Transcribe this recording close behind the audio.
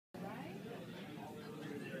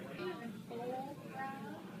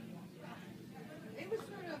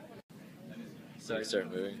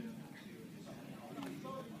Start moving.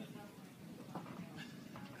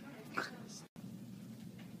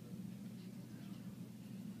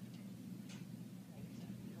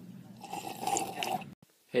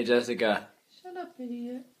 Hey Jessica. Shut up,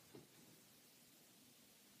 idiot.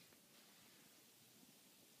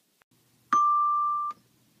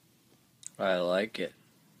 I like it.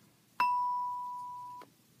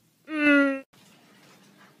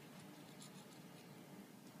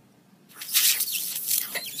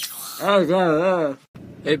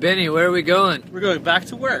 Hey Benny, where are we going? We're going back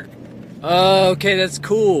to work. Oh, okay, that's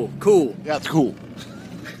cool. Cool. Yeah, it's cool.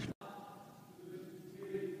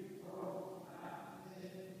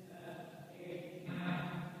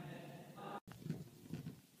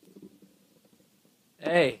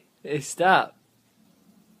 Hey, stop.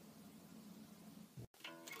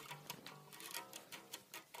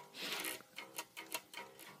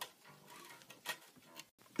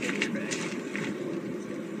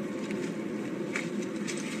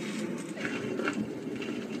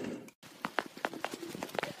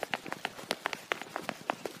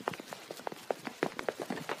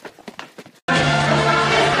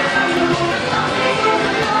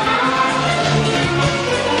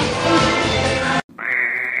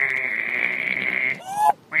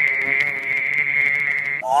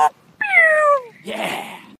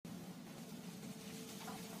 Yeah.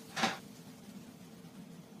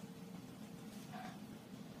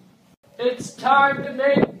 It's time to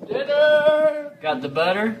make dinner. Got the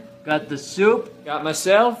butter, got the soup, got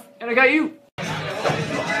myself, and I got you.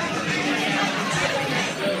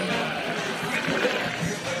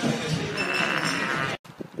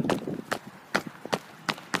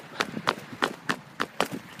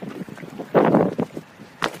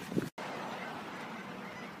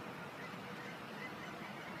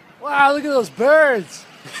 Wow, look at those birds.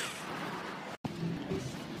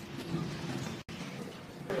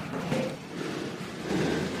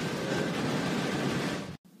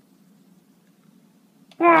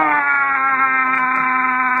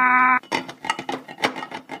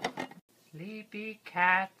 Sleepy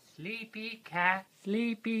cat, sleepy cat,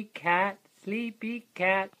 sleepy cat, sleepy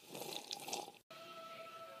cat.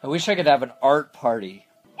 I wish I could have an art party.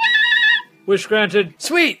 Wish granted.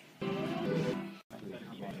 Sweet!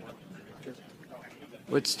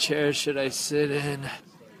 Which chair should I sit in?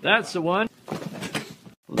 That's the one.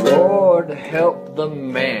 Lord help the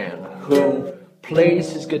man who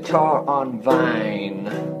plays his guitar on Vine.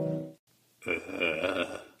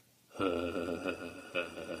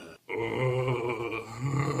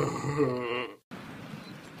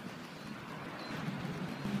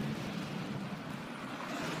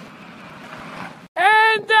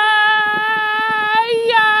 And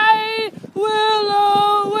I will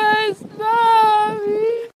always love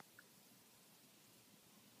you.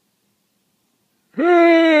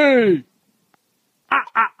 Hey!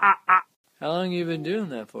 How long have you been doing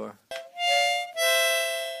that for?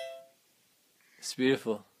 It's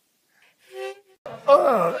beautiful.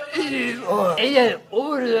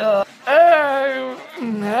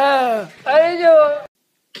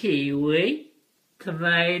 Kiwi,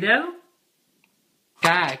 tomato,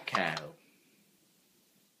 cacao.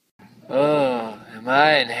 Oh, am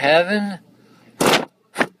I in heaven?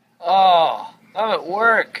 Oh, I'm at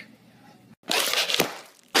work.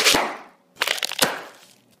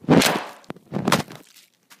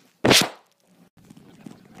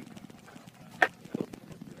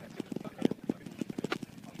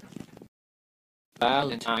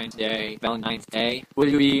 Valentine's Day, Valentine's Day. Will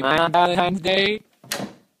you be mine on Valentine's Day?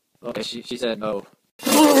 Okay, she said no.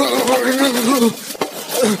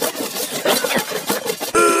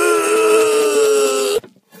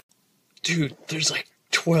 Dude, there's like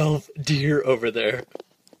 12 deer over there.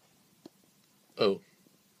 Oh.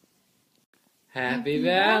 Happy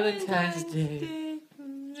Valentine's Day.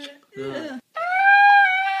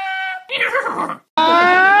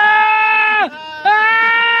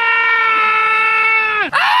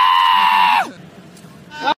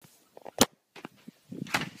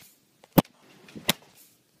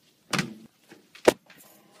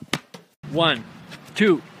 One,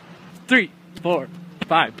 2, 3, 4,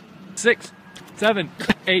 5, 6, 7,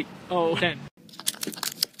 8, 10.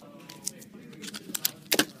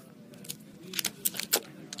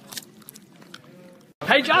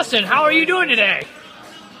 Hey Justin, how are you doing today?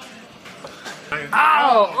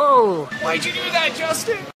 Ow! Oh! Why'd you do that,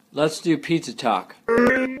 Justin? Let's do pizza talk.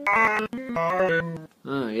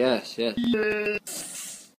 Oh, yes, yes.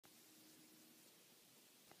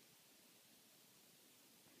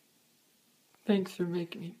 Thanks for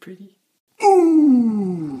making me pretty.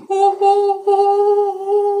 Ooh!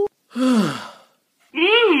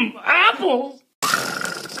 Apples!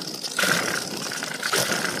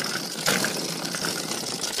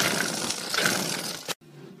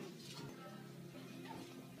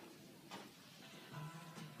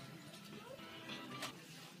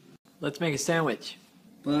 Let's make a sandwich.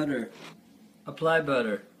 Butter. Apply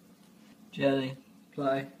butter. Jelly.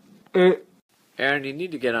 Apply. Aaron, you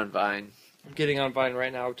need to get on Vine. I'm getting on Vine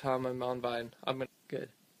right now, Tom. I'm on Vine. I'm gonna... Good.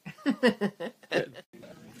 Good.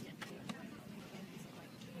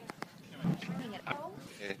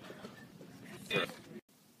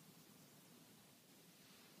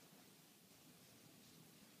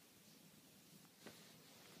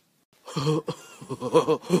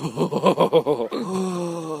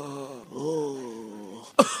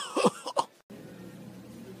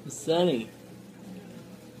 Sunny.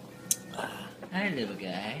 Hi, little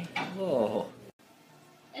guy. Oh.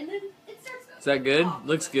 And then it starts going. Is that good?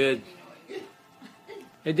 Looks good.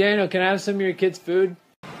 Hey, Daniel, can I have some of your kids' food?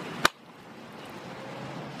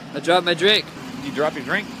 I dropped my drink. You drop your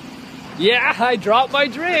drink? Yeah, I dropped my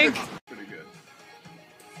drink. Pretty good.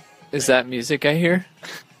 Is that music I hear?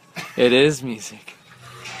 It is music.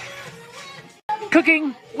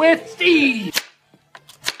 Cooking with Steve.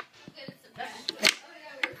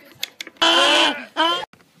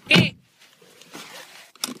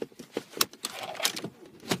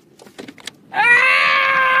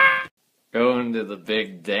 Going to the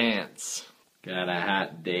big dance. Got a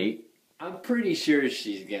hot date? I'm pretty sure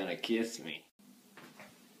she's gonna kiss me.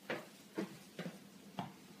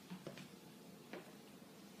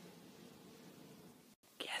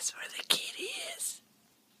 Guess where the kid is?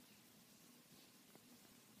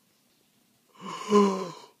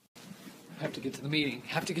 Have to get to the meeting.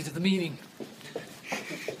 Have to get to the meeting.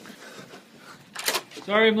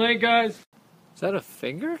 Sorry I'm late, guys. Is that a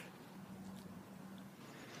finger?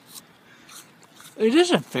 It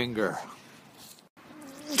is a finger.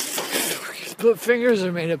 But fingers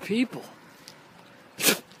are made of people.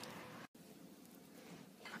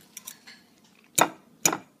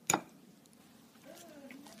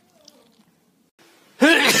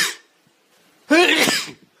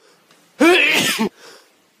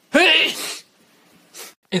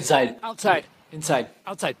 Inside. Outside. Inside.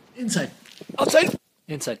 Outside. Inside. Outside.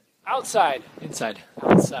 Inside. Outside. Inside.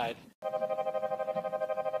 Outside.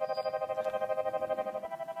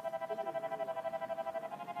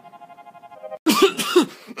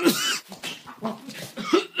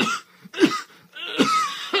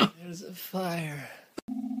 There's a fire.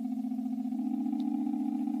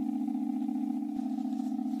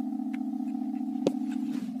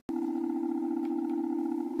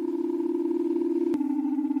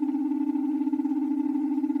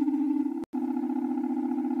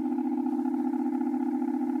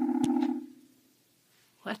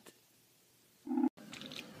 What?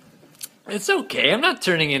 It's okay. I'm not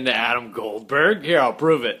turning into Adam Goldberg. Here, I'll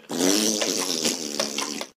prove it.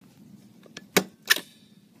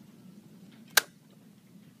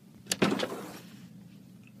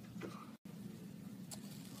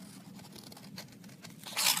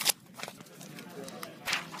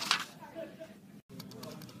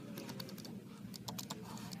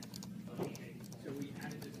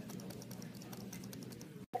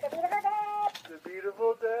 It's a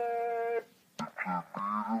beautiful day.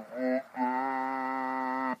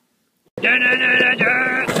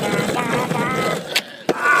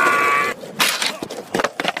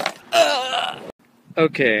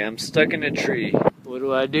 Okay, I'm stuck in a tree.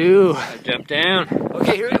 What do? I jump down.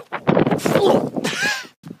 Okay, here we go.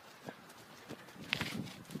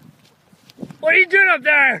 What are you doing up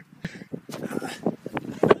there?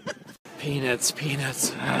 Peanuts,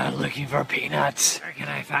 peanuts. Looking for peanuts. Where can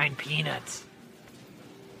I find peanuts?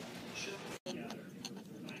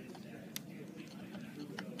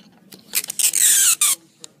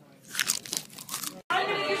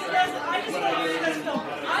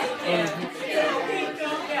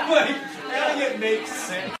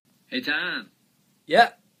 Hey, Tom.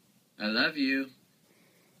 Yeah. I love you.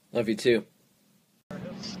 Love you too.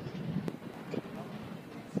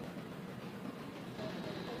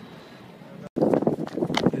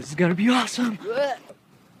 This is gonna be awesome.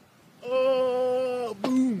 Oh,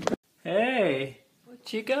 boom. Hey,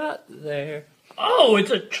 what you got there? Oh,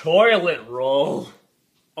 it's a toilet roll.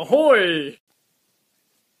 Ahoy!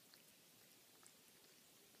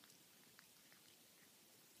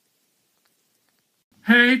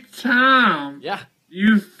 Hey, Tom. Yeah.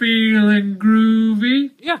 You feeling groovy?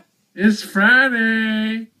 Yeah. It's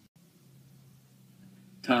Friday.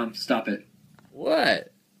 Tom, stop it.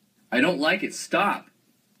 What? I don't like it. Stop.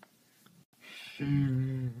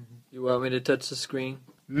 You want me to touch the screen?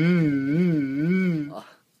 Oh,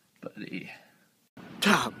 buddy.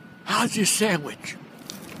 Tom, how's your sandwich?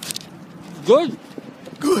 Good.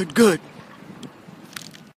 Good.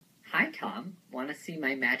 Hi, Tom. Want to see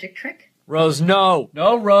my magic trick? Rose, no.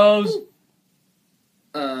 No, Rose.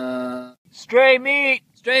 Stray meat.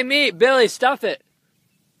 Stray meat, Billy, stuff it.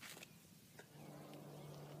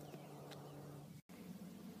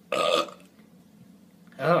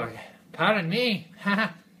 Oh, pardon me.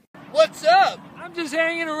 What's up? I'm just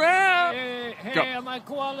hanging around. Hey, my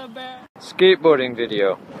koala bear. Skateboarding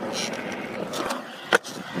video.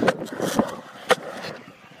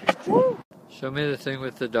 Show me the thing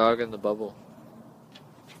with the dog and the bubble.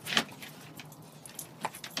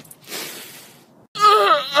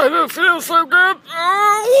 I don't feel so good.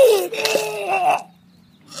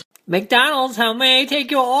 McDonald's, how may I take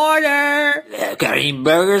your order? Got any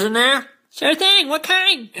burgers in there? Sure thing, what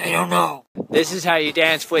kind? I don't know. This is how you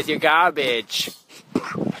dance with your garbage.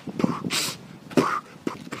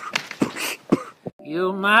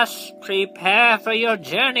 You must prepare for your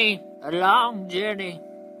journey, a long journey.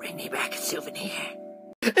 Bring me back a souvenir.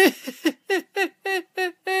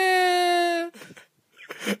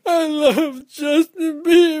 I love Justin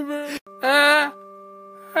Bieber.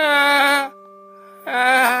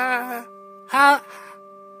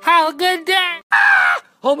 How good day?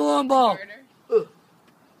 Home Alone ball.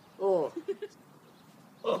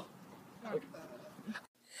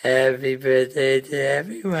 Happy birthday to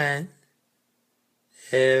everyone.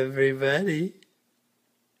 Everybody.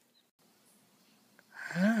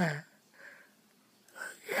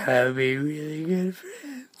 Gotta be really good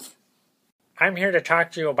friends. I'm here to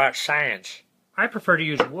talk to you about science. I prefer to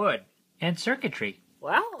use wood and circuitry.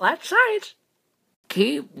 Well, that's science.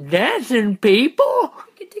 Keep dancing, people.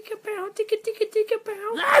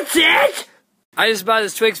 That's it! I just bought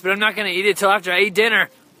this Twix, but I'm not gonna eat it till after I eat dinner.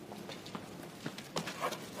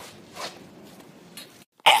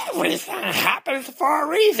 Everything happens for a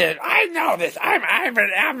reason. I know this. I'm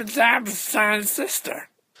Amazon's son's sister.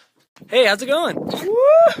 Hey, how's it going?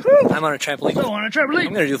 I'm on a trampoline. So on a trampoline.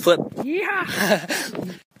 I'm gonna do a flip. Yeah.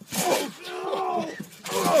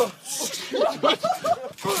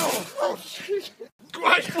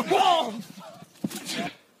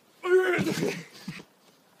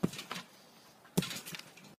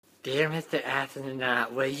 Dear Mr.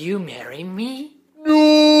 Astronaut, will you marry me?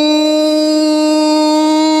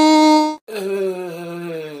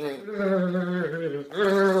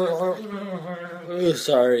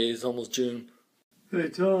 Sorry, it's almost June. Hey,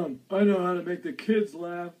 Tom, I know how to make the kids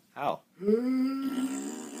laugh. How?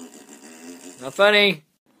 Not funny.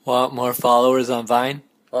 Want more followers on Vine?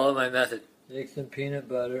 Follow my method. Make some peanut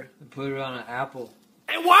butter and put it on an apple.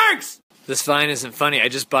 It works! This Vine isn't funny, I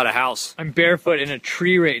just bought a house. I'm barefoot in a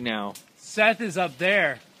tree right now. Seth is up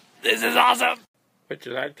there. This is awesome. Would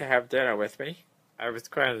you like to have dinner with me? I was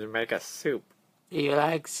going to make a soup. Do you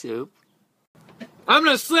like soup? I'm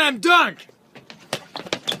gonna slam dunk!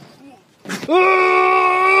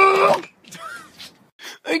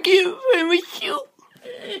 I can't find my soup.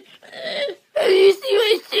 Have you seen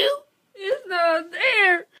my soup? It's not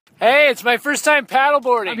there. Hey, it's my first time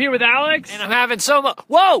paddleboarding. I'm here with Alex. And I'm having so much.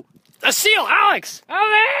 Whoa! A seal! Alex!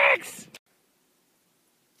 Alex!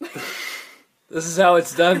 This is how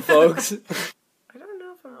it's done, folks. I don't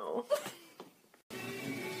know.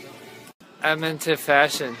 I'm into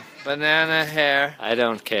fashion. Banana hair. I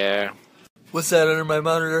don't care. What's that under my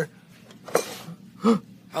monitor?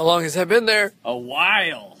 How long has that been there? A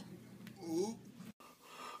while.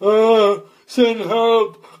 Send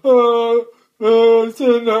help!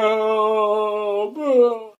 Send help!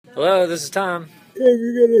 Hello, this is Tom. Tom,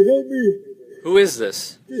 you gotta help me. Who is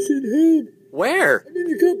this? I said help. Where? I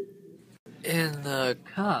need a cup. In the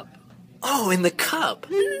cup. Oh, in the cup.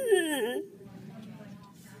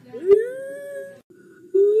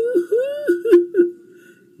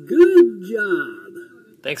 Good job.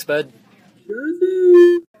 Thanks, bud. Sure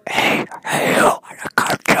thing. Hey, you wanna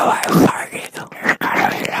come to my party? There's gonna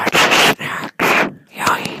be lots of snacks.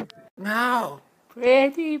 Yummy. No.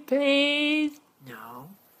 Pretty, please. No.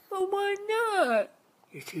 But why not?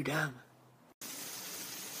 You're too dumb.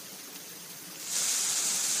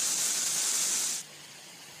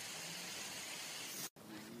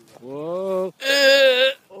 Whoa.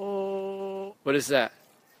 Oh. What is that?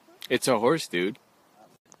 It's a horse, dude.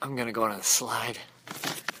 I'm gonna go on a slide.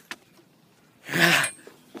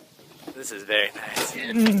 This is very nice.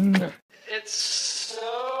 It's so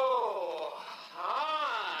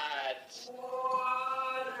hot.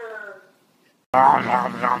 Water.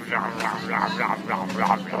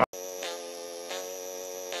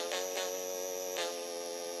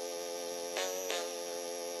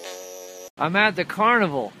 I'm at the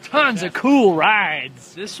carnival. Tons of cool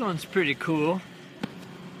rides. This one's pretty cool.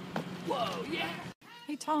 Whoa, yeah.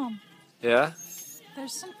 Hey, Tom, Yeah?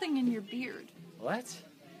 there's something in your beard. What?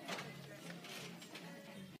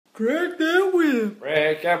 Crack that whip.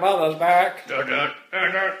 Break your mother's back.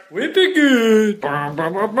 Whip it good.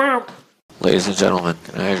 Ladies and gentlemen,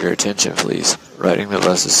 can I have your attention, please? Riding the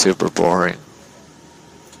bus is super boring.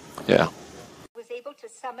 Yeah. Was able to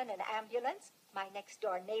summon an ambulance, my next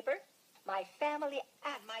door neighbor, my family,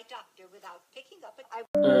 and my doctor without picking up an...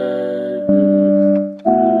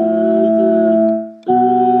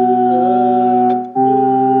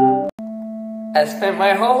 I spent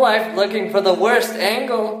my whole life looking for the worst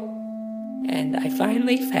angle. And I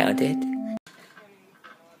finally found it.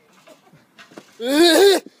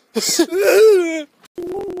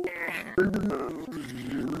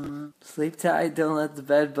 Sleep tight, don't let the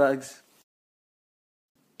bed bugs.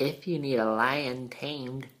 If you need a lion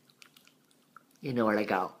tamed, you know where to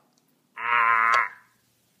go.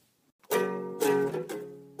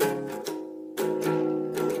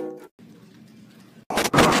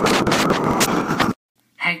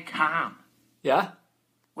 Hey, Tom. Yeah?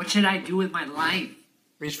 What should I do with my life?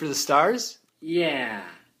 Reach for the stars? Yeah.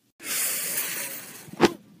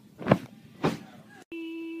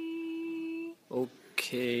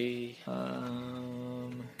 Okay,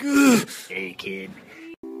 Hey, kid.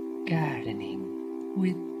 Gardening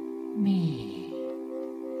with me.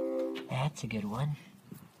 That's a good one.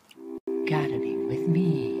 Gardening with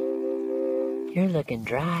me. You're looking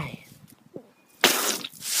dry.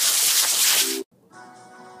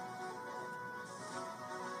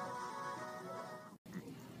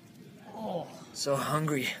 so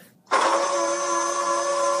hungry.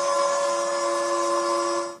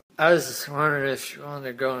 I was just wondering if you wanted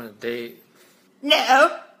to go on a date.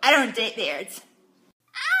 No, I don't date beards.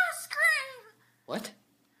 Ice cream! What?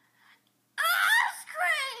 Ice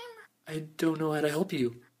cream! I don't know how to help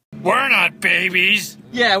you. We're not babies.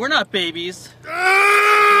 Yeah, we're not babies.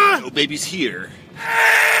 No babies here.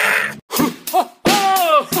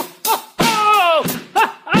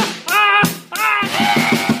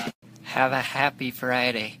 Have a happy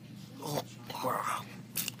Friday.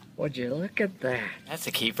 Would you look at that? That's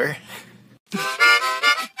a keeper.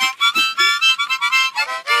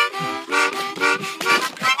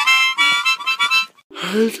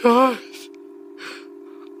 Hey guys,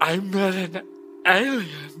 I met an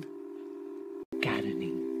alien.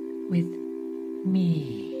 Gardening with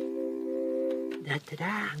me.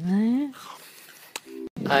 Da-da-da.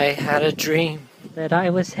 I had a dream. That I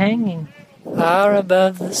was hanging far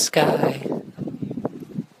above the sky.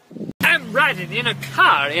 I'm riding in a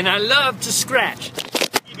car and I love to scratch.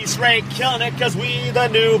 He's Ray killing it cause we the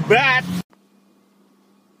new bat.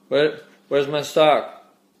 Where's my stock?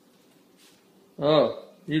 Oh,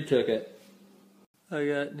 you took it. I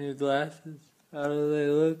got new glasses. How do they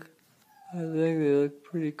look? I think they look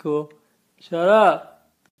pretty cool. Shut up!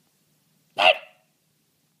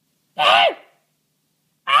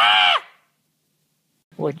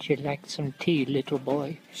 Would you like some tea, little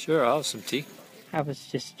boy? Sure, I'll have some tea. I was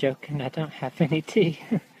just joking. I don't have any tea.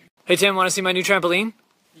 Hey Tim, wanna see my new trampoline?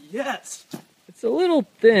 Yes! It's a little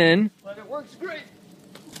thin. But it works great.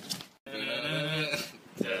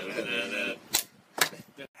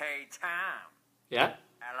 Hey Tom, Yeah?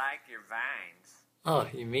 I like your vines. Oh,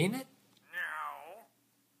 you mean it?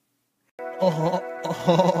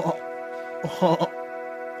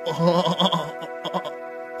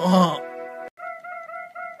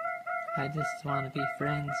 I just want to be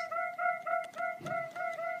friends.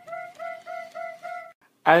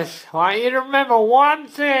 I just want you to remember one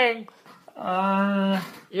thing.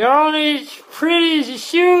 You're only as pretty as you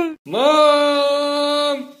shoot.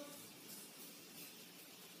 Mom!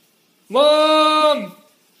 Mom!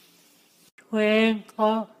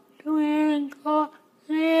 Twinkle, twinkle,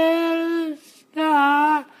 little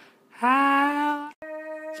star, how...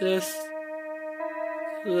 Just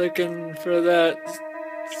looking for that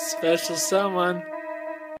special someone.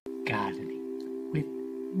 Gardening with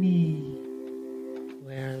me.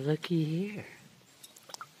 Well, looky here.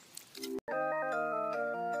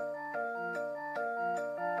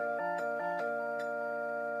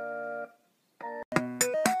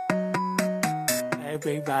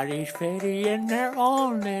 Everybody's pretty in their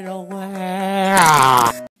own little way.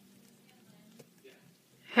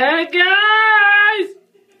 Hey guys!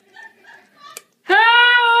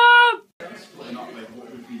 Help!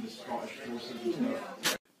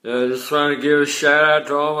 I just want to give a shout out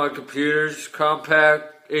to all my computers, Compaq,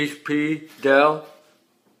 HP, Dell.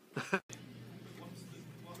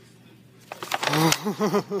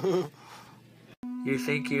 You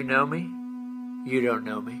think you know me? You don't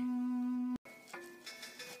know me.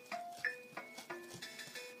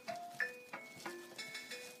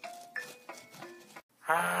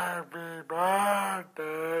 Happy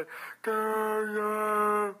birthday to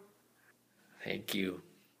you. Thank you.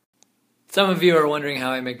 Some of you are wondering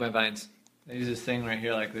how I make my vines. I use this thing right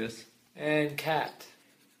here like this. And cat.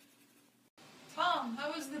 Tom,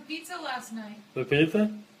 how was the pizza last night? The pizza?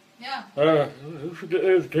 Yeah.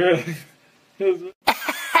 It was good.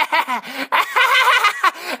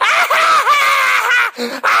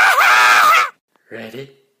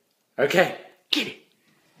 Ready? Okay. Get it.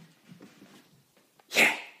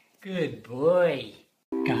 Yeah. Good boy.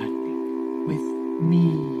 Got with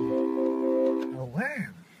me. A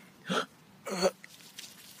worm.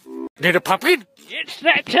 Need a pumpkin? It's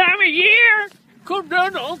that time of year. Come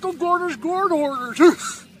down to Uncle Gordon's gourd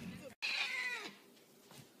orders.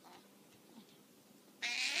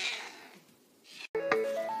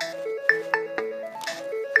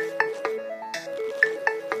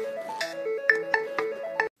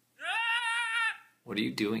 What are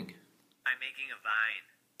you doing? I'm making a vine.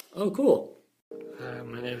 Oh, cool.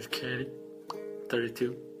 My name is Katie,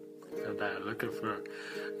 32, and I'm looking for a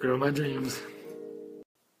girl of my dreams.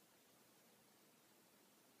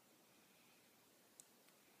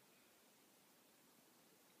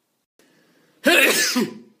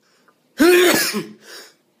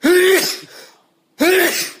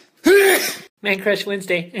 Man Crush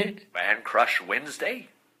Wednesday. Man Crush Wednesday?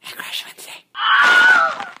 Man Crush Wednesday.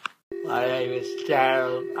 My name is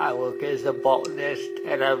Daryl. I work as a botanist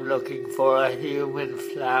and I'm looking for a human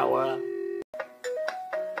flower.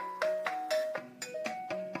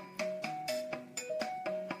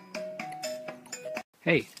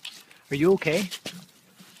 Hey, are you okay?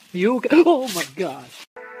 Are you okay? Oh my gosh.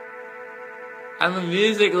 I'm a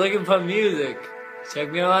music looking for music.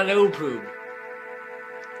 Check me out on YouTube.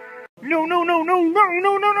 No, no, no, no, no,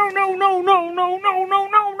 no, no, no, no, no, no, no, no, no,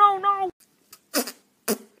 no, no, no.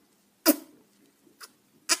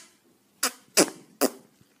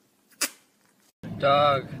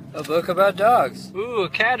 Dog. A book about dogs. Ooh, a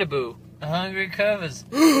cataboo. A hungry covers.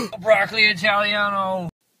 A broccoli Italiano.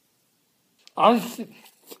 I see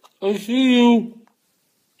you.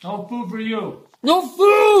 No food for you. No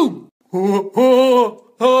food!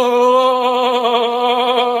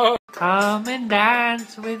 Come and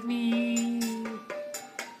dance with me.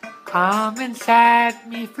 Come and set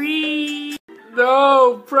me free.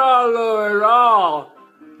 No problem at all.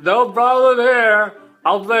 No problem here.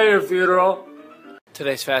 I'll play your funeral.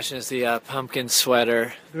 Today's fashion is the pumpkin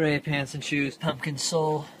sweater. Gray pants and shoes. Pumpkin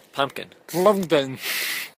sole. Pumpkin. London.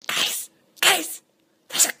 Guys,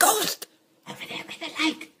 there's a ghost over there by the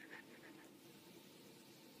light.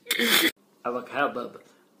 I'm a cowboy.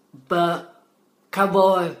 But,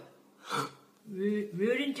 cowboy.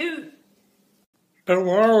 Rootin' toot.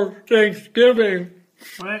 Tomorrow's Thanksgiving.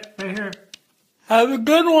 Right here. Have a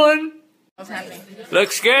good one.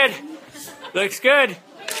 Looks good. Looks good.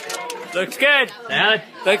 Looks good. Dad.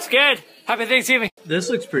 Looks good. Happy Thanksgiving. This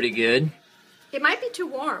looks pretty good. It might be too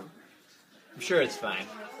warm. I'm sure it's fine.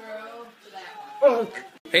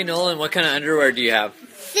 Hey Nolan, what kind of underwear do you have?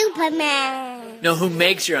 Superman. No, who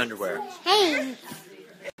makes your underwear? Hey.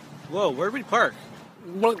 Whoa, where'd we park?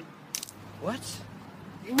 What? What?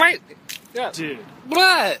 Wait. Yeah. Dude.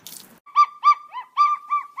 What?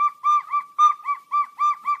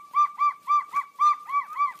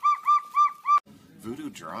 Voodoo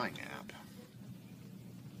drawing app.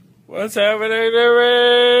 What's happening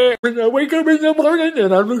to me? When I wake up in the morning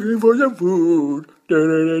and I'm looking for some food.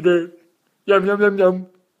 Da-da-da-da. Yum, yum, yum, yum.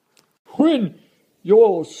 When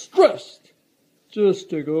you're stressed, just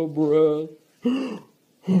take a breath.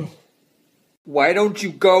 Why don't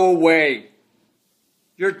you go away?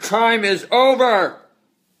 Your time is over!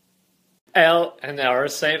 L and R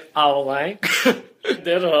Saint Outline.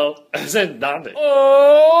 Ditto Saint Dante.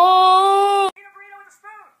 Oh!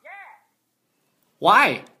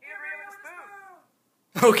 Why?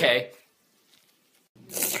 Okay.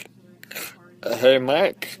 Hey,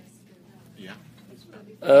 Mike. Yeah.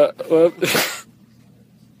 Well,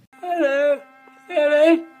 Hello.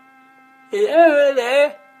 Hello.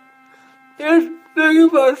 Hello. Just looking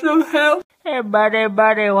for some help. Hey, buddy,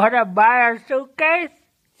 wanna buy a suitcase?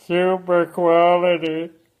 Super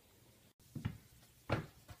quality.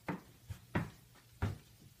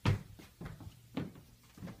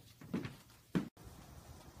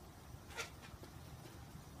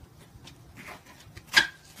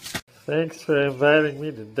 Thanks for inviting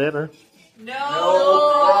me to dinner. No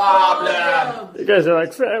problem. You guys are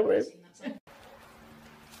like family.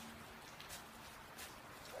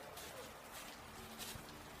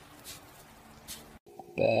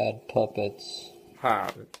 Bad puppets.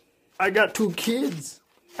 I got 2 kids.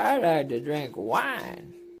 I like to drink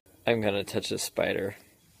wine. I'm gonna touch a spider.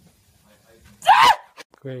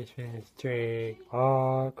 Christmas tree,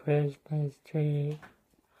 oh Christmas tree.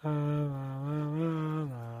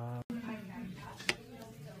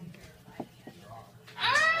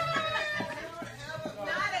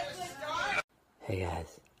 Hey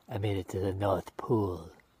guys, I made it to the North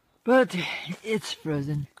Pole. But it's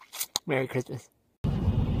frozen. Merry Christmas.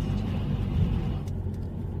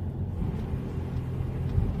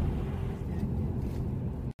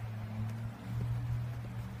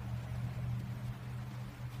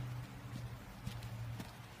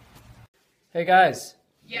 Hey guys.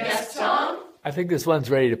 Yes, Tom? I think this one's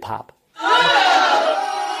ready to pop.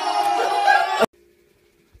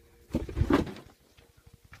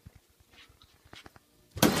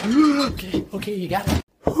 Okay, you got it.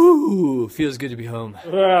 Whew, feels good to be home.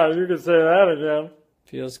 Yeah, you can say that again.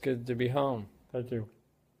 Feels good to be home. Thank you.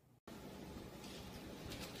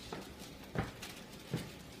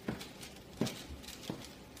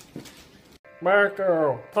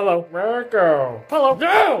 Marco. Hello. Marco. Hello.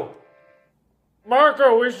 No!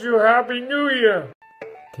 Marco, wish you a Happy New Year.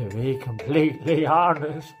 To be completely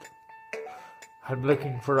honest, I'm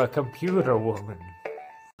looking for a computer woman.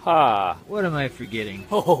 Ha, what am I forgetting?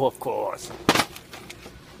 Oh, of course.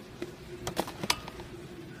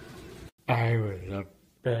 I was a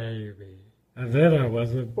baby. And then I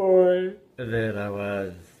was a boy. And then I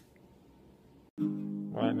was...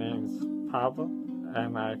 My name's Papa,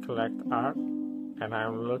 and I collect art, and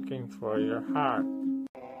I'm looking for your heart.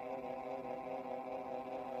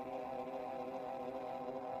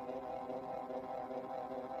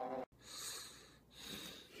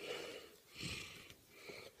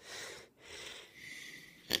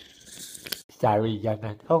 Sorry, young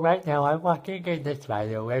man. Oh, right now I'm walking in the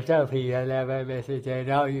spider web. Sophie, I love a message and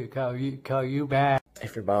I'll call you back.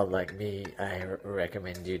 If you're bald like me, I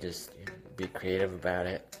recommend you just be creative about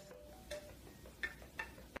it.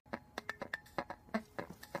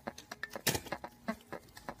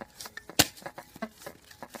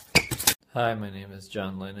 Hi, my name is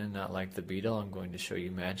John Lennon, not like the Beatle. I'm going to show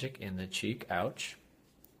you magic in the cheek. Ouch.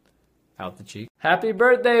 Out the cheek. Happy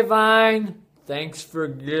birthday, Vine! Thanks for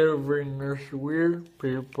giving us weird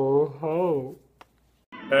people hope.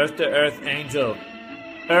 Earth to Earth Angel.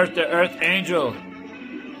 Earth to Earth Angel.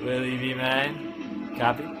 Will you be mine?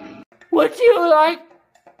 Copy? Would you like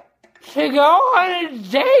to go on a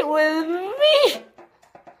date with me?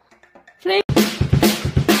 Please.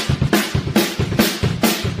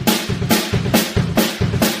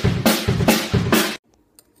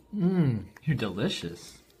 You're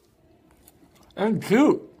delicious. And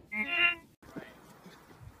cute.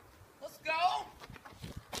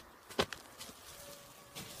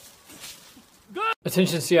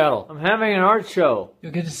 Attention Seattle, I'm having an art show.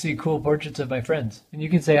 You'll get to see cool portraits of my friends, and you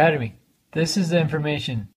can say hi to me. This is the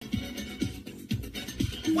information.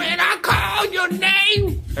 When I call your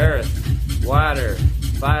name, Earth, water,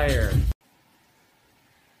 fire.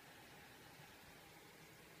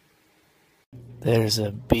 There's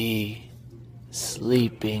a bee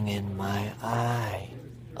sleeping in my eye.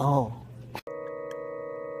 Oh.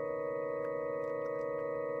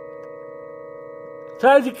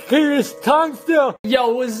 Try to keep his tongue still.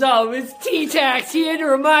 Yo, what's up? It's T-Tax here to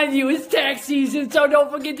remind you it's tax season, so don't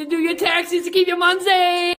forget to do your taxes to keep your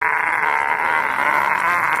money.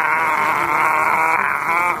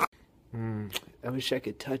 I wish I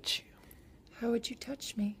could touch How would you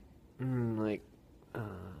touch me? you.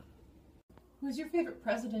 Who's your favorite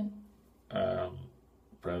president?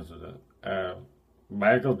 President.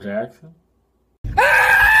 Michael Jackson.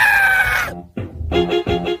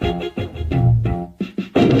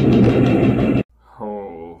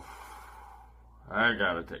 Oh, I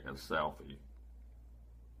gotta take a selfie.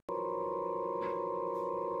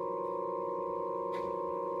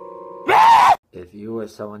 If you or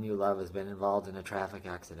someone you love has been involved in a traffic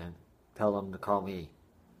accident, tell them to call me.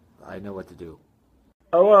 I know what to do.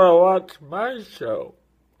 I wanna watch my show.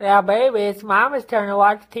 Yeah, baby, it's Mama's turn to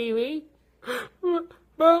watch TV.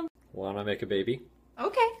 Mom. Wanna make a baby?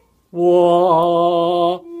 Okay.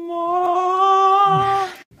 Whoa.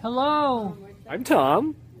 Hello. I'm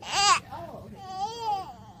Tom.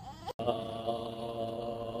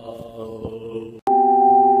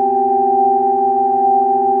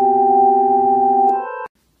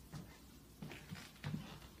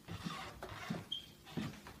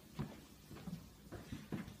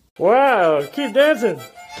 Wow, keep dancing.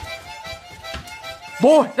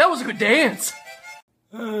 Boy, that was a good dance.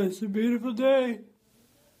 It's a beautiful day.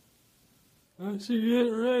 I see you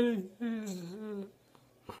getting ready.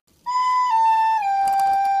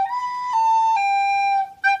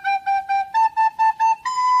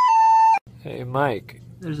 Hey, Mike.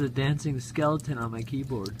 There's a dancing skeleton on my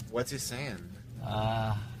keyboard. What's he saying?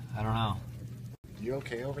 I don't know. You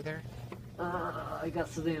okay over there? I got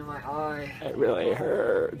something in my eye. It really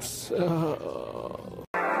hurts. Oh.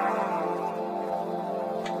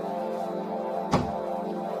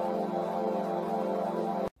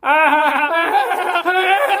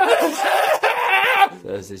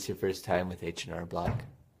 this your first time with H&R Block?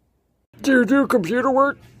 Do you do computer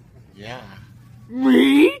work? Yeah.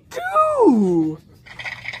 Me too!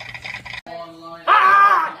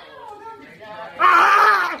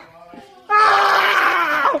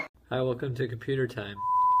 Hi, welcome to computer time.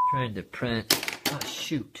 Trying to print. Oh,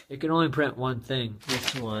 shoot. It can only print one thing.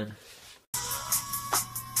 Which one?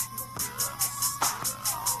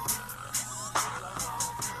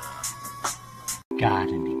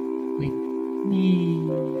 Gardening with me.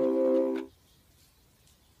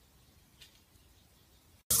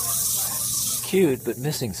 Cute, but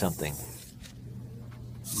missing something.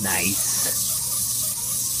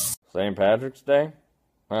 Nice. St. Patrick's Day?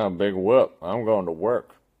 Oh, big whoop. I'm going to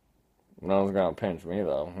work. No one's gonna pinch me,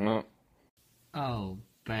 though. Oh,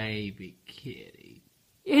 baby kitty.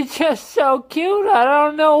 You're just so cute, I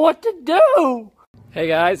don't know what to do. Hey,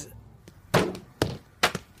 guys.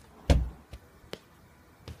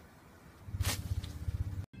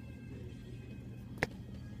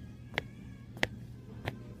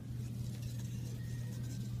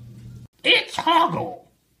 It's Hoggle.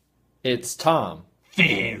 It's Tom.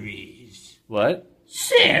 Fairies. What?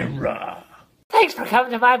 Sarah. Thanks for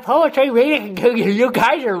coming to my poetry reading. You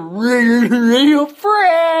guys are real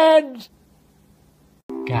friends.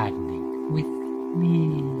 Gardening with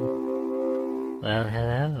me. Well,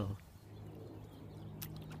 hello.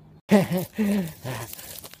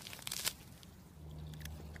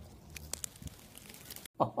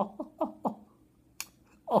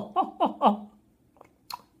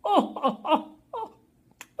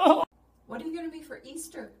 What are you going to be for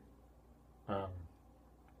Easter?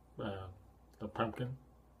 The pumpkin?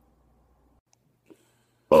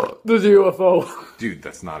 There's a UFO. Dude,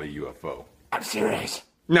 that's not a UFO. I'm serious.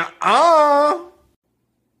 Nuh-uh!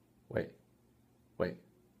 Wait. Are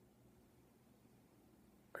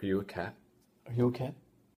you a cat? Are you a cat?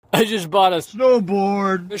 I just bought a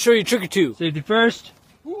snowboard. I'll show you a trick or two. Safety first.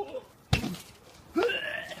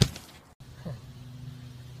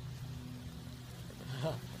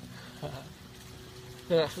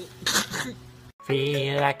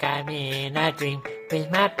 Feel like I'm in a dream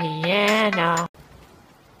with my piano.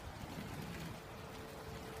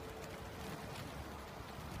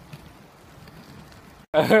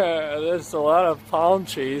 There's a lot of palm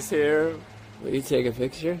trees here. Will you take a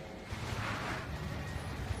picture?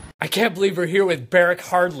 I can't believe we're here with Barrack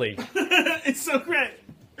Hardley. It's so great.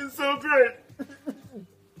 It's so great.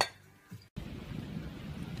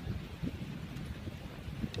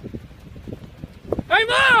 Hey,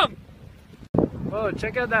 Mom! Oh,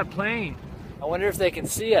 check out that plane. I wonder if they can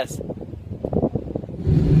see us.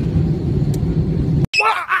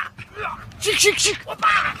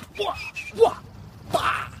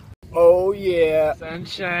 Oh yeah.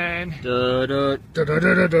 Sunshine. Oh!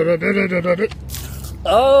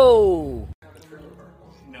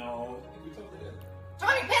 No.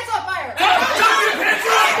 Johnny, pants on fire!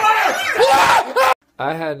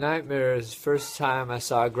 I had nightmares first time I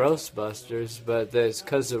saw Ghostbusters, but that's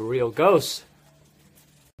because of real ghosts.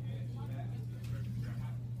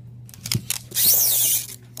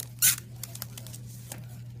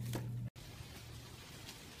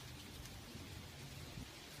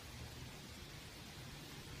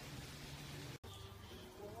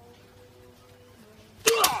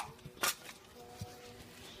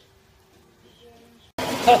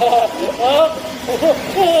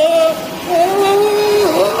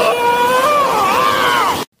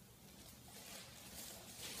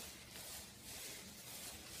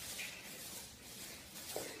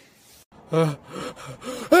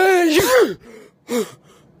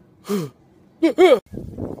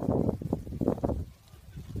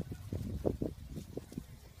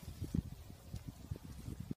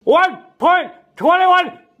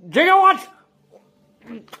 $1.21 gigawatts.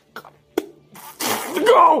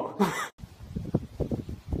 Go.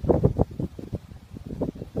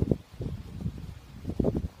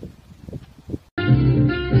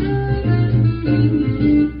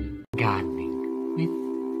 Gardening with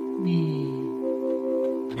me.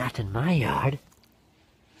 Not in my yard.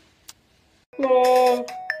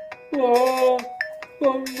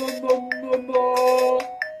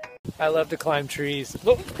 I love to climb trees.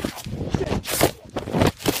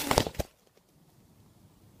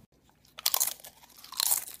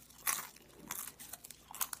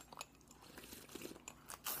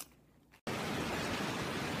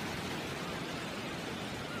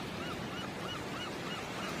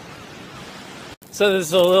 So this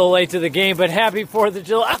is a little late to the game, but happy 4th of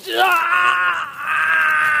July.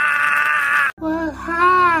 Well,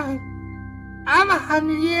 hi. I'm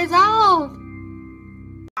 100 years old.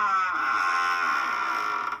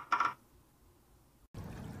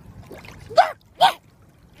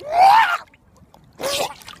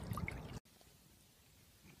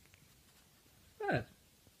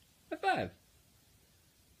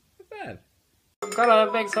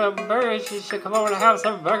 gonna make some burgers. You should come over to have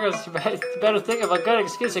some burgers. You better think of a good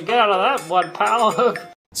excuse to get out of that one, pal.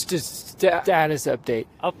 It's just status update.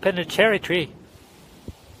 Up in the cherry tree.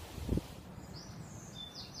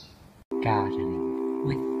 Gardening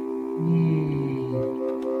with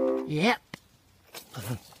Yep.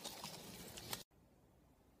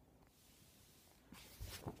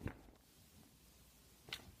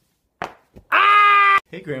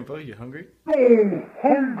 Hey, Grandpa, you hungry? Oh,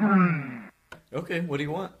 hungry. Okay, what do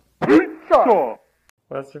you want? Pizza.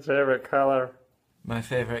 What's your favorite color? My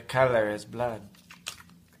favorite color is blood.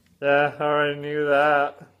 Yeah, I already knew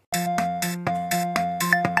that.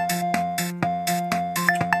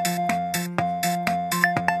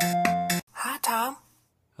 Hi, Tom.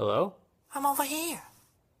 Hello? I'm over here.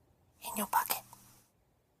 In your pocket.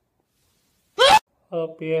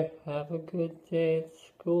 Hope you have a good day at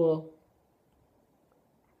school.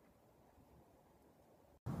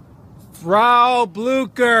 Frau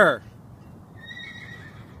Blucher!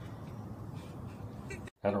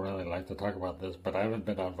 I don't really like to talk about this, but I haven't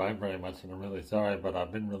been on Vine very much, and I'm really sorry, but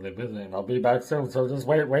I've been really busy, and I'll be back soon, so just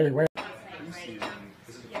wait.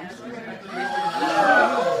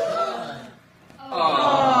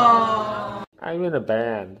 I'm in a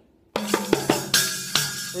band.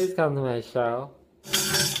 Please come to my show.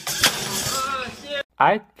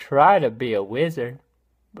 I try to be a wizard,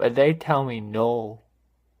 but they tell me no.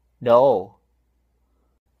 No.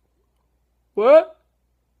 What?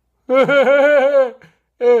 What?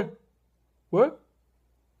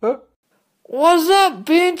 Huh? What's up,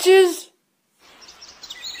 bitches?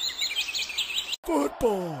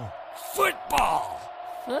 Football! Football!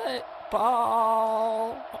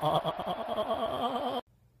 Football!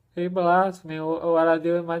 People ask me what I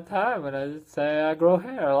do in my time, and I just say I grow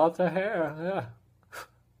hair, lots of hair, yeah.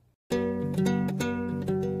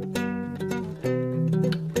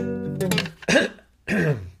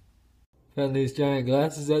 Found these giant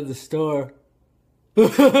glasses at the store. And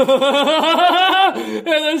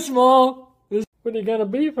they're small. What are you gonna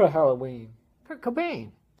be for Halloween? For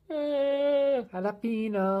Cobain.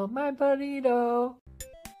 Jalapeno, my burrito.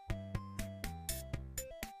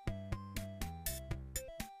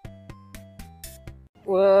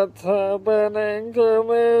 What's happening to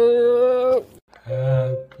me?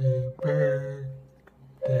 Happy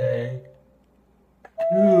birthday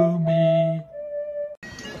to me.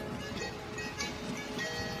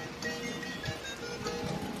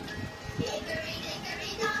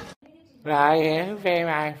 Ryan, be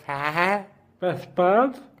my friend. Best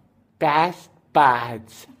buds? Best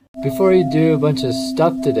buds. Before you do a bunch of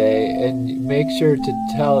stuff today, and make sure to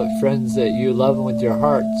tell friends that you love them with your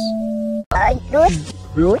hearts.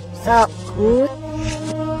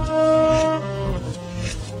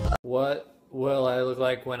 What will I look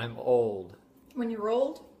like when I'm old? When you're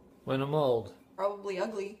old, When I'm old. probably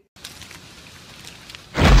ugly.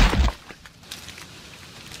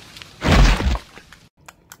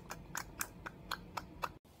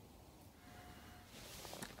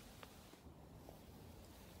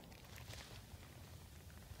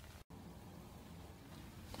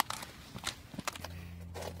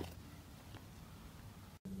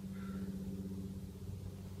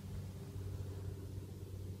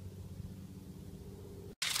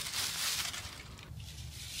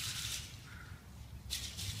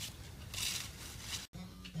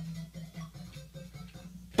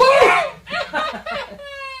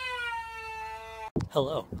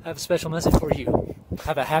 Hello, I have a special message for you.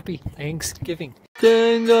 Have a happy Thanksgiving.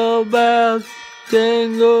 Jingle bells,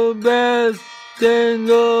 jingle bells,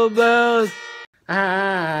 jingle bells.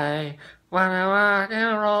 I wanna rock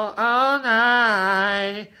and roll all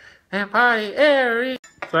night and party every.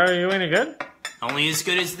 Sorry, you any good? Only as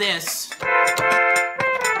good as this.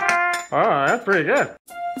 Oh, that's pretty good.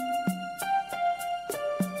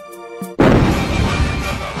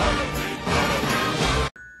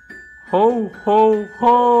 Ho, ho,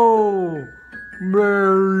 ho!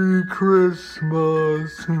 Merry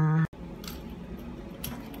Christmas!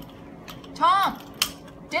 Tom,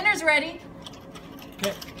 dinner's ready.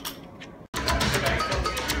 Okay.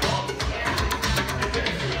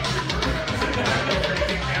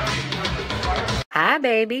 Hi,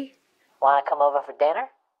 baby. Wanna come over for dinner?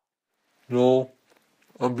 No,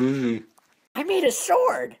 I'm busy. I made a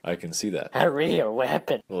sword. I can see that. A real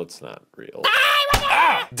weapon. Well, it's not real.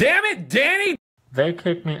 Ah! Damn it, Danny! They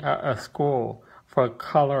kicked me out of school for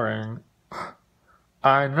coloring.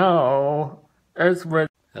 I know. It's with.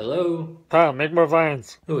 Hello? Tom, make more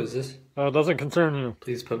vines. Who is this? It doesn't concern you.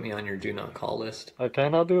 Please put me on your do not call list. I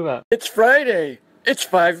cannot do that. It's Friday. It's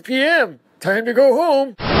 5 p.m. Time to go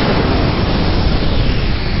home.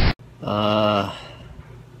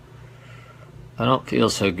 I don't feel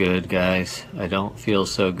so good, guys. I don't feel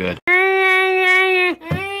so good.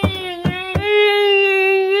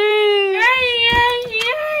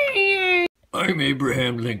 I'm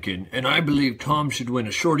Abraham Lincoln, and I believe Tom should win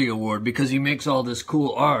a Shorty Award because he makes all this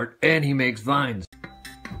cool art and he makes vines.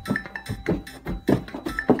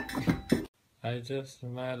 I just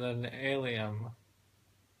met an alien.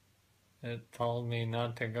 It told me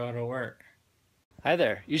not to go to work. Hi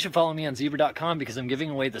there. You should follow me on zebra.com because I'm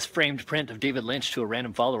giving away this framed print of David Lynch to a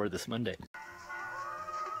random follower this Monday.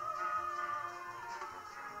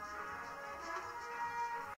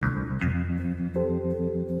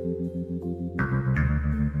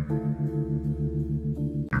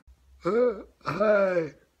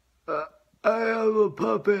 Hi. I am a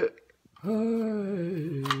puppet. Hi.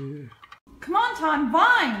 Come on, Tom,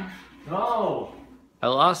 Vine! No. I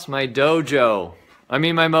lost my dojo. I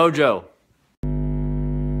mean my mojo.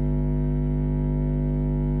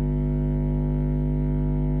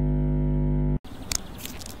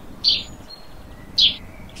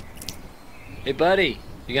 Hey buddy,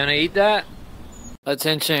 you gonna eat that?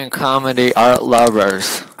 Attention comedy art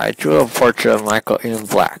lovers. I drew a portrait of Michael Ian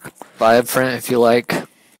Black. Buy a print if you like.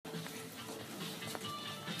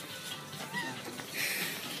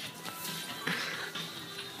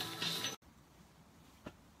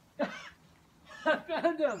 I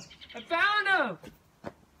found him! I found him!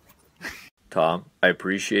 Tom, I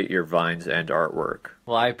appreciate your vines and artwork.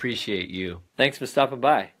 Well, I appreciate you. Thanks for stopping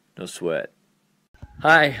by. No sweat.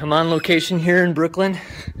 Hi, I'm on location here in Brooklyn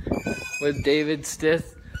with David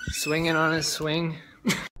Stith swinging on his swing.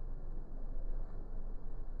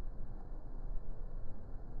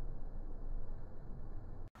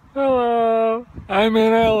 Hello, I'm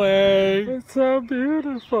in LA. It's so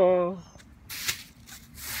beautiful.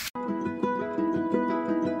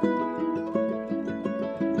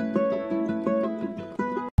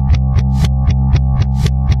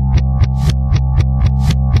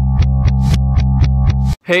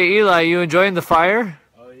 Hey Eli, you enjoying the fire?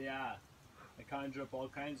 Oh yeah, I conjure up all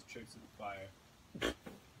kinds of tricks with fire.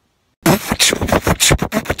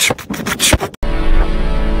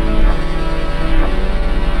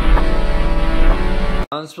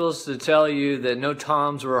 I'm supposed to tell you that no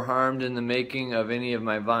Toms were harmed in the making of any of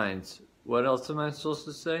my vines. What else am I supposed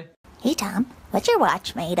to say? Hey, Tom, what's your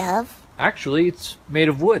watch made of? Actually, it's made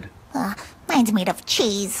of wood. Mine's made of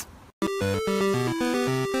cheese.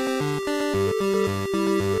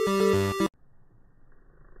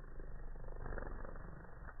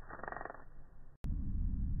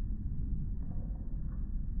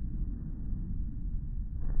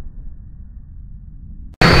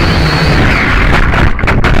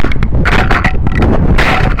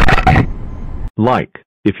 Like,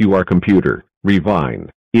 if you are computer, Revine,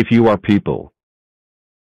 if you are people.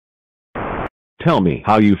 Tell me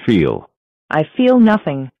how you feel. I feel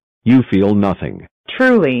nothing. You feel nothing.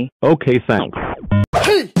 Truly. Okay, thanks.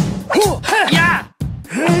 Hey! Yeah!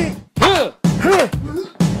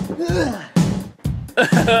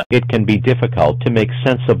 It can be difficult to make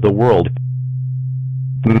sense of the world.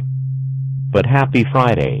 But happy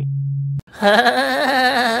Friday.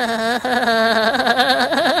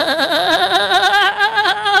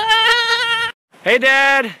 Hey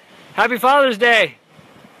Dad! Happy Father's Day!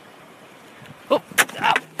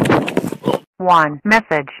 One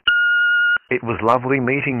message. It was lovely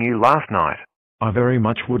meeting you last night. I very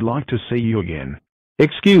much would like to see you again.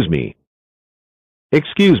 Excuse me.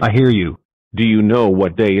 I hear you. Do you know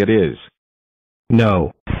what day it is?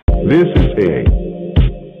 No. This is A.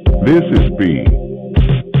 This is B.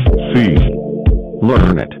 C.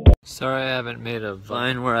 Learn it. Sorry I haven't made a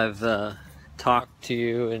Vine where I've talked to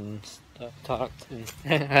you and talked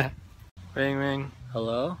and ring ring.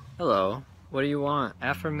 Hello? Hello. What do you want?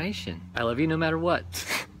 Affirmation. I love you no matter what.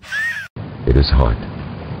 It is hot.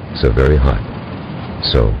 So very hot.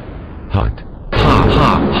 So hot.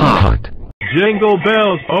 Hot. Jingle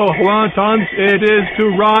bells, oh wantons, it is to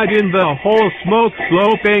ride in the whole smoke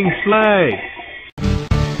sloping sleigh.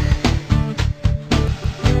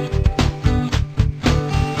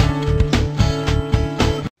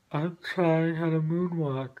 I'm trying how to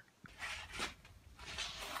moonwalk.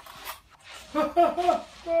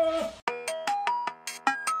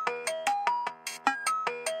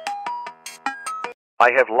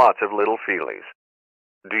 I have lots of little feelies.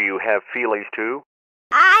 Do you have feelies too?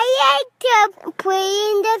 I like to play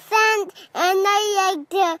in the sand, and I like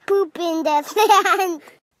to poop in the sand.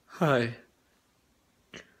 Hi.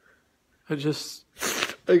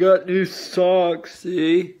 I got new socks,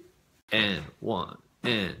 see? And 1,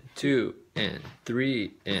 and 2, and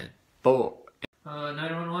 3, and 4.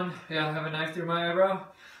 911, yeah, I have a knife through my eyebrow.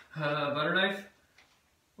 Butter knife.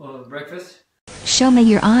 Breakfast. Show me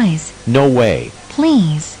your eyes. No way.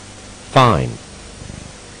 Please. Fine.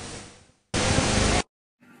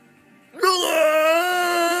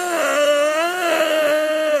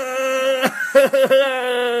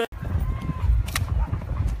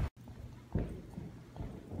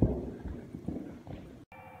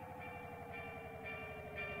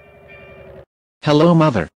 Hello,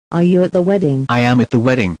 Mother. Are you at the wedding? I am at the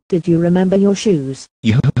wedding. Did you remember your shoes?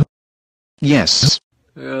 Yes.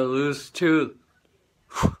 Yeah, loose tooth.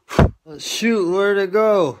 Shoot, where'd it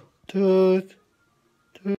go? Tooth.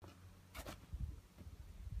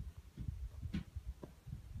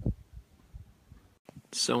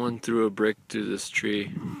 Someone threw a brick through this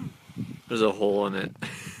tree. There's a hole in it.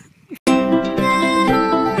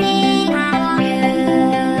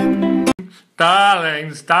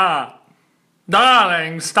 Darling, stop.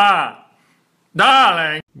 Darling, stop.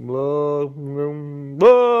 Darling.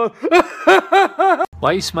 Why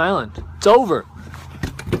are you smiling? It's over.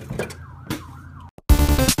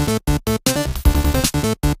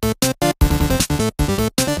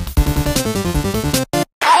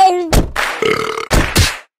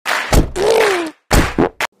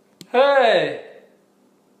 Hey!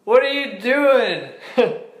 What are you doing?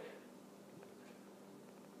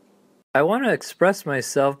 I want to express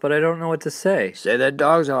myself, but I don't know what to say. Say that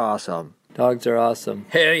dogs are awesome. Dogs are awesome.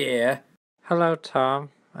 Hell yeah. Hello, Tom.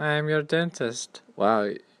 I am your dentist. Wow,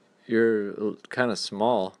 you're kind of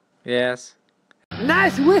small. Yes.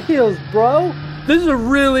 Nice wheels, bro! This is a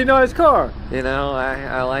really nice car. You know,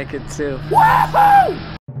 I like it too.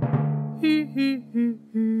 Woohoo!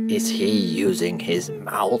 Is he using his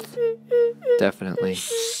mouth? Definitely.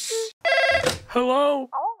 Hello?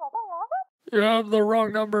 You have the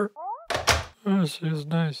wrong number. Oh, she is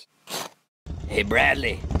nice. Hey,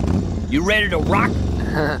 Bradley. You ready to rock?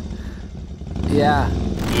 Yeah.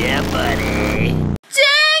 Yeah, buddy. Jingle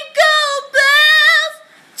bells,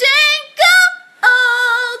 jingle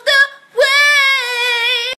all the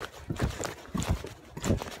way.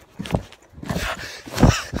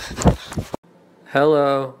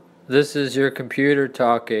 Hello. This is your computer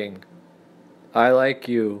talking. I like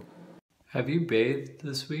you. Have you bathed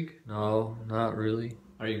this week? No, not really.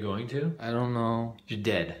 Are you going to? I don't know. You're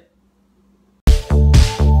dead.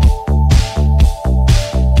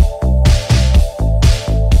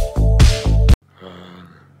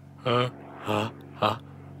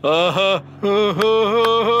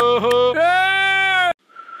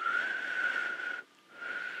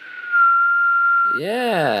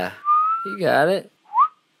 Yeah, you got it.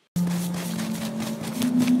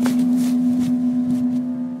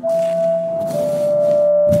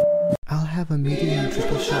 I'll have a medium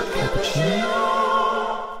triple shot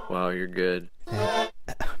cappuccino. Wow, you're good.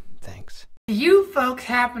 Thanks. You folks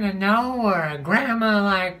happen to know where a grandma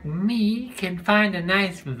like me can find a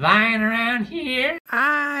nice vine around here?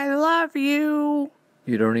 I love you.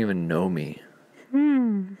 You don't even know me.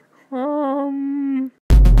 I'm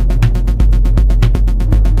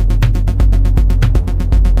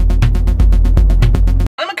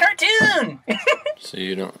a cartoon. So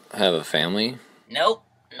you don't have a family? Nope,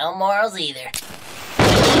 no morals either.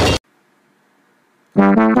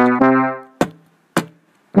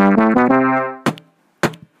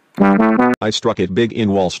 I struck it big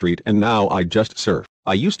in Wall Street and now I just surf.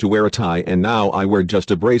 I used to wear a tie and now I wear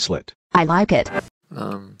just a bracelet. I like it.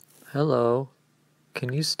 Hello.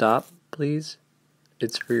 Can you stop, please?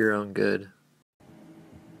 It's for your own good.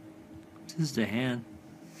 Just a hand.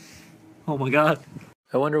 Oh my god.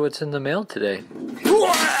 I wonder what's in the mail today.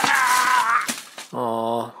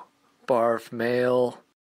 Aw, barf mail.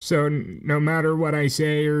 So no matter what I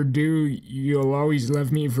say or do, you'll always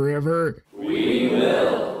love me forever? We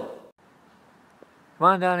will. Come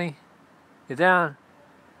on, Donnie. Get down.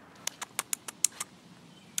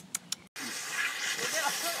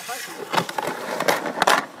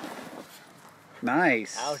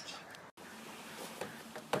 Nice. Ouch.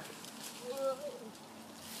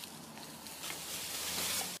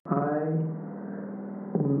 I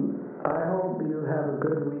hope you have a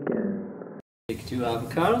good weekend. Take 2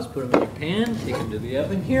 avocados, put them in your pan, take them to the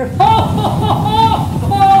oven here.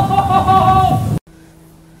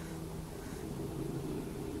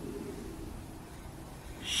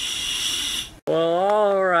 Well,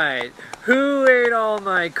 alright. Who ate all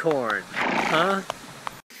my corn? Huh?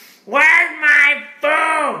 Where's my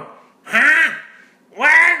food? Huh?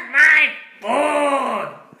 Where's my food?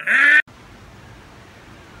 Huh?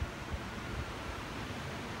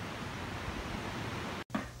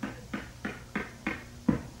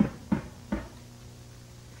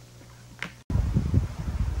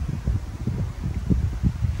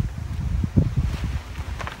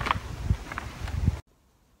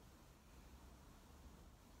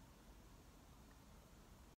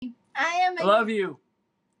 I am a... Love you.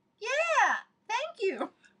 Yeah. Thank you.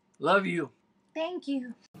 Love you. Thank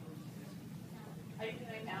you. Are you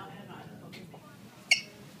doing now?